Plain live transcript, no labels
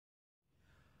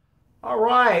All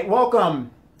right, welcome.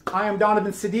 I am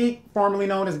Donovan Saadiq, formerly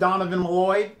known as Donovan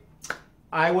Malloy.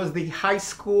 I was the high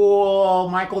school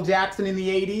Michael Jackson in the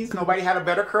 80s. Nobody had a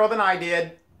better curl than I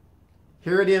did.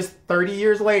 Here it is 30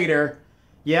 years later.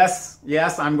 Yes,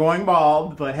 I'm going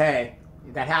bald, but hey,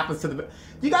 that happens to the...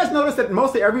 You guys notice that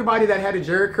mostly everybody that had a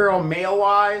jerry curl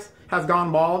male-wise has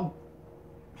gone bald?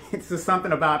 It's just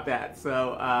something about that.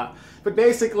 So, but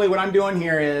basically what I'm doing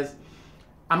here is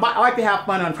I like to have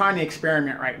fun, and I'm trying to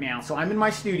experiment right now. So I'm in my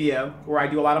studio where I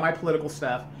do a lot of my political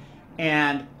stuff,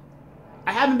 and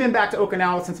I haven't been back to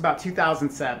Okinawa since about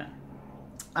 2007.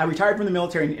 I retired from the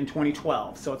military in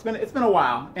 2012, so it's been a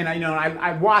while. And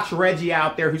I watch Reggie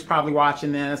out there, who's probably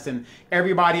watching this, and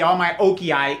everybody, all my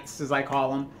Okiites, as I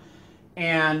call them.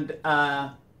 And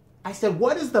I said,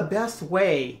 what is the best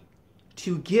way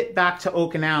to get back to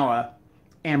Okinawa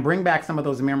and bring back some of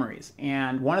those memories?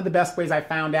 And one of the best ways I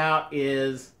found out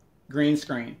is green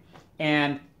screen.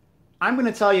 And I'm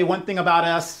going to tell you one thing about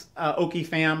us, Okie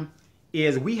fam,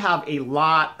 is we have a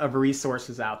lot of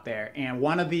resources out there. And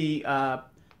one of the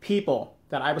people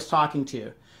that I was talking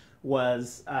to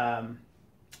was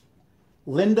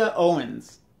Linda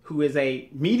Owens, who is a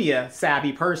media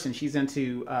savvy person. She's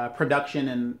into production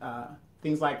and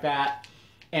things like that.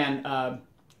 And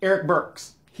Eric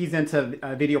Burks, he's into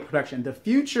video production. The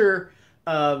future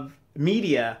of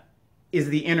media is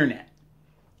the internet.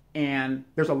 And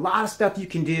there's a lot of stuff you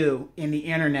can do in the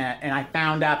internet, and I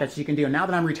found out that you can do. And now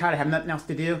that I'm retired, I have nothing else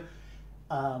to do.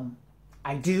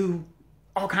 I do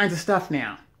all kinds of stuff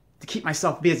now to keep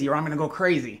myself busy, or I'm going to go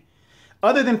crazy.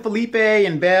 Other than Felipe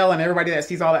and Belle and everybody that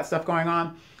sees all that stuff going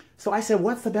on. So I said,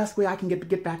 what's the best way I can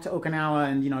get back to Okinawa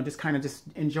and, just kind of just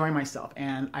enjoy myself?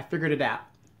 And I figured it out.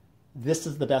 This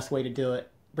is the best way to do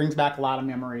it. Brings back a lot of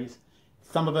memories.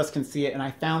 Some of us can see it, and I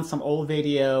found some old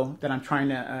video that I'm trying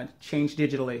to change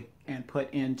digitally and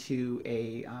put into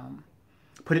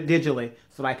put it digitally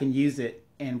so that I can use it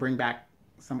and bring back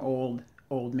some old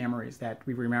memories that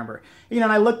we remember. And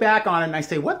I look back on it and I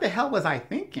say, what the hell was I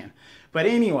thinking? But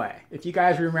anyway, if you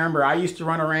guys remember, I used to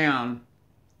run around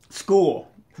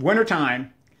school,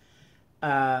 wintertime.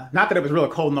 Not that it was really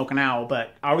cold in Okinawa,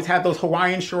 but I always had those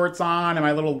Hawaiian shorts on and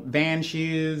my little Van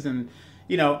shoes, and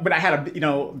but I had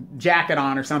a jacket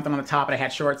on or something on the top, and I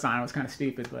had shorts on. It was kind of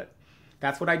stupid, but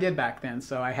that's what I did back then.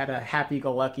 So I had a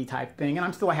happy-go-lucky type thing, and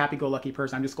I'm still a happy-go-lucky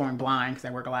person. I'm just going blind because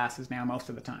I wear glasses now most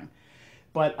of the time.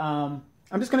 But I'm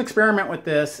just going to experiment with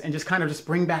this and just kind of just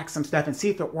bring back some stuff and see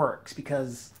if it works,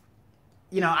 because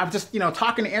I'm just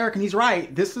talking to Eric, and he's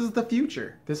right. This is the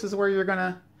future. This is where you're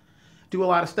gonna do a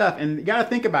lot of stuff. And you got to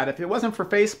think about it. If it wasn't for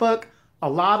Facebook, a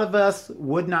lot of us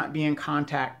would not be in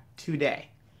contact today.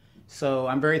 So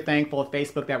I'm very thankful of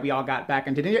Facebook that we all got back.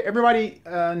 And did everybody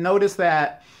notice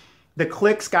that the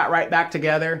cliques got right back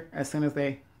together as soon as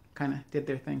they kind of did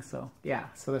their thing? So yeah,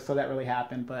 so that really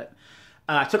happened. But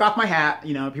I took off my hat.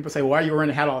 People say, well, why are you wearing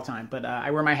a hat all the time? But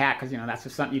I wear my hat because that's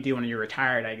just something you do when you're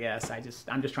retired, I guess.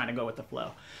 I'm just trying to go with the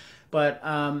flow. But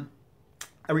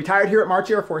I retired here at March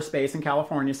Air Force Base in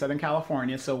California, Southern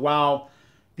California. So while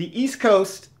the East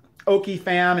Coast Okie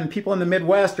fam and people in the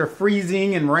Midwest are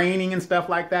freezing and raining and stuff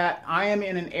like that, I am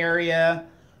in an area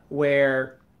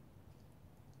where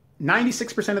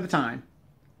 96% of the time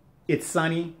it's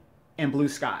sunny and blue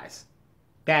skies.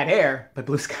 Bad air, but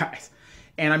blue skies.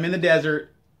 And I'm in the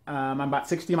desert. I'm about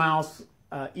 60 miles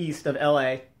east of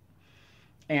LA.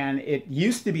 And it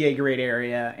used to be a great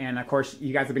area. And of course,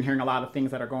 you guys have been hearing a lot of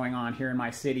things that are going on here in my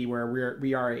city, where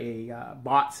we are a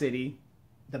bought city.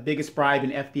 The biggest bribe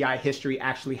in FBI history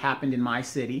actually happened in my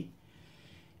city.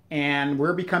 And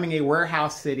we're becoming a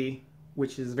warehouse city,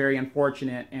 which is very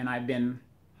unfortunate, and I've been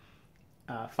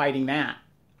fighting that.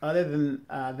 Other than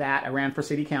that, I ran for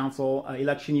city council.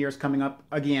 Election year is coming up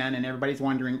again, and everybody's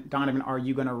wondering, Donovan, are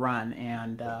you going to run?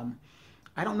 And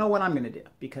I don't know what I'm going to do,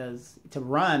 because to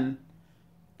run,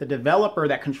 the developer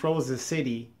that controls the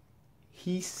city,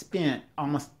 he spent a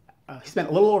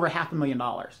little over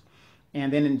 $500,000.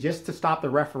 And then just to stop the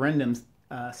referendums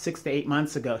 6 to 8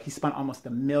 months ago, he spent almost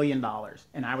 $1 million.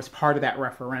 And I was part of that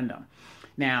referendum.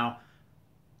 Now,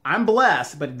 I'm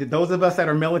blessed, but those of us that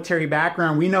are military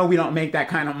background, we know we don't make that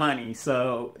kind of money.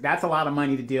 So that's a lot of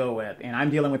money to deal with. And I'm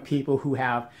dealing with people who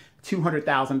have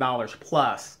 $200,000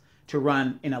 plus to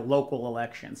run in a local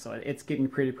election. So it's getting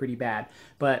pretty bad.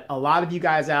 But a lot of you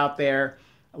guys out there,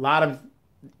 a lot of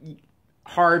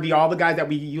Harvey, all the guys that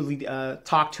we usually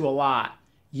talk to a lot,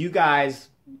 you guys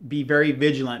be very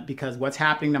vigilant, because what's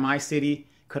happening to my city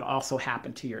could also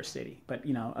happen to your city. But,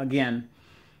 again,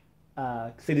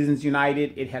 Citizens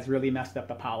United, it has really messed up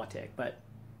the politics. But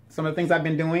some of the things I've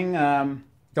been doing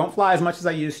don't fly as much as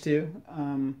I used to.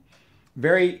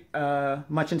 Very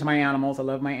much into my animals. I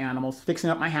love my animals. Fixing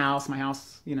up my house. My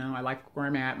house, you know, I like where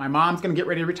I'm at. My mom's going to get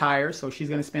ready to retire, so she's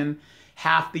going to spend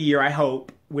half the year, I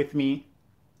hope, with me.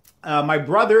 My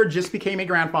brother just became a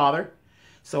grandfather,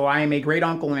 so I am a great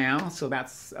uncle now, so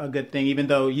that's a good thing. Even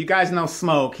though you guys know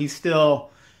Smoke,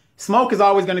 Smoke is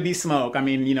always going to be Smoke. I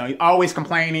mean, you know, always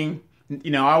complaining,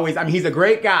 you know, always, I mean, he's a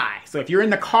great guy. So if you're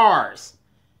in the cars,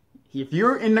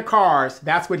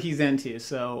 that's what he's into.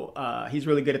 So he's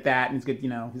really good at that, and he's good. You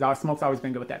know, Smoke's always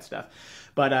been good with that stuff.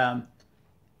 But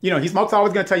you know, Smoke's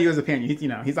always going to tell you his opinion. You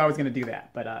know, he's always going to do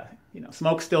that. But you know,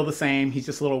 Smoke's still the same. He's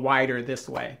just a little wider this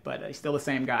way, but he's still the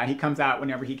same guy. He comes out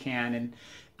whenever he can, and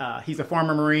he's a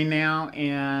former Marine now,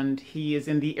 and he is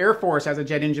in the Air Force as a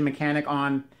jet engine mechanic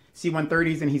on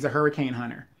C-130s, and he's a hurricane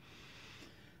hunter.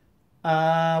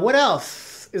 What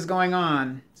else is going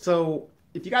on? So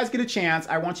if you guys get a chance,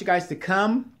 I want you guys to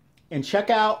come and check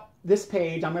out this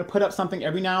page. I'm going to put up something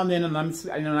every now and then, and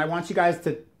I want you guys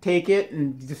to take it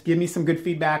and just give me some good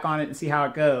feedback on it and see how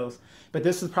it goes. But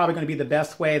this is probably going to be the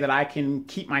best way that I can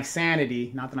keep my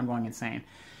sanity. Not that I'm going insane,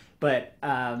 but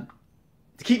to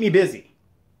keep me busy.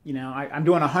 You know, I'm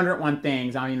doing 101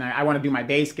 things. I mean, I want to do my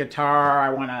bass guitar. I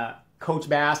want to coach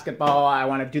basketball. I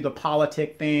want to do the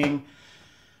politic thing.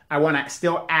 I want to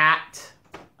still act.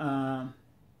 I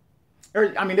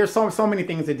mean, there's so many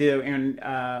things to do,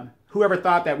 and whoever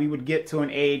thought that we would get to an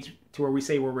age to where we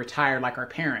say we're retired like our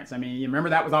parents? I mean, you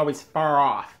remember that was always far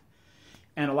off.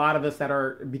 And a lot of us that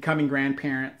are becoming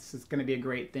grandparents, it's going to be a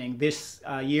great thing. This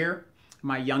year,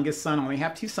 my youngest son, I only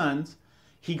have 2 sons,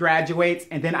 he graduates,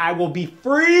 and then I will be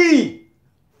free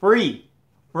and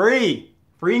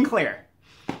clear.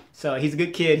 So he's a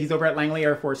good kid. He's over at Langley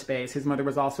Air Force Base. His mother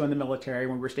was also in the military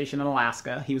when we were stationed in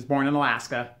Alaska. He was born in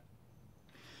Alaska.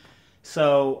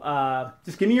 So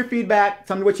just give me your feedback.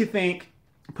 Tell me what you think.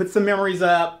 Put some memories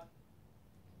up.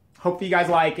 Hopefully you guys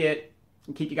like it.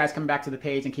 And keep you guys coming back to the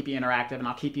page and keep you interactive. And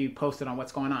I'll keep you posted on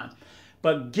what's going on.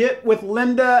 But get with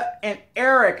Linda and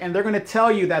Eric, and they're going to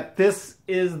tell you that this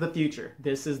is the future.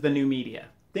 This is the new media.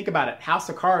 Think about it. House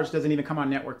of Cards doesn't even come on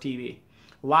network TV.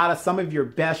 Some of your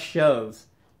best shows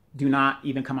do not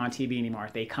even come on TV anymore.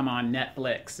 They come on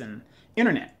Netflix and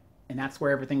internet. And that's where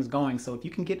everything's going. So if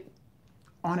you can get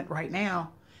on it right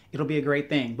now, it'll be a great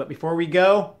thing. But before we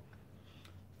go,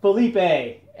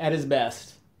 Felipe at his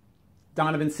best.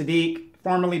 Donovan Saadiq,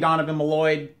 formerly Donovan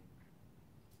Malloy,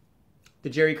 the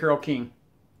Jerry Curl King.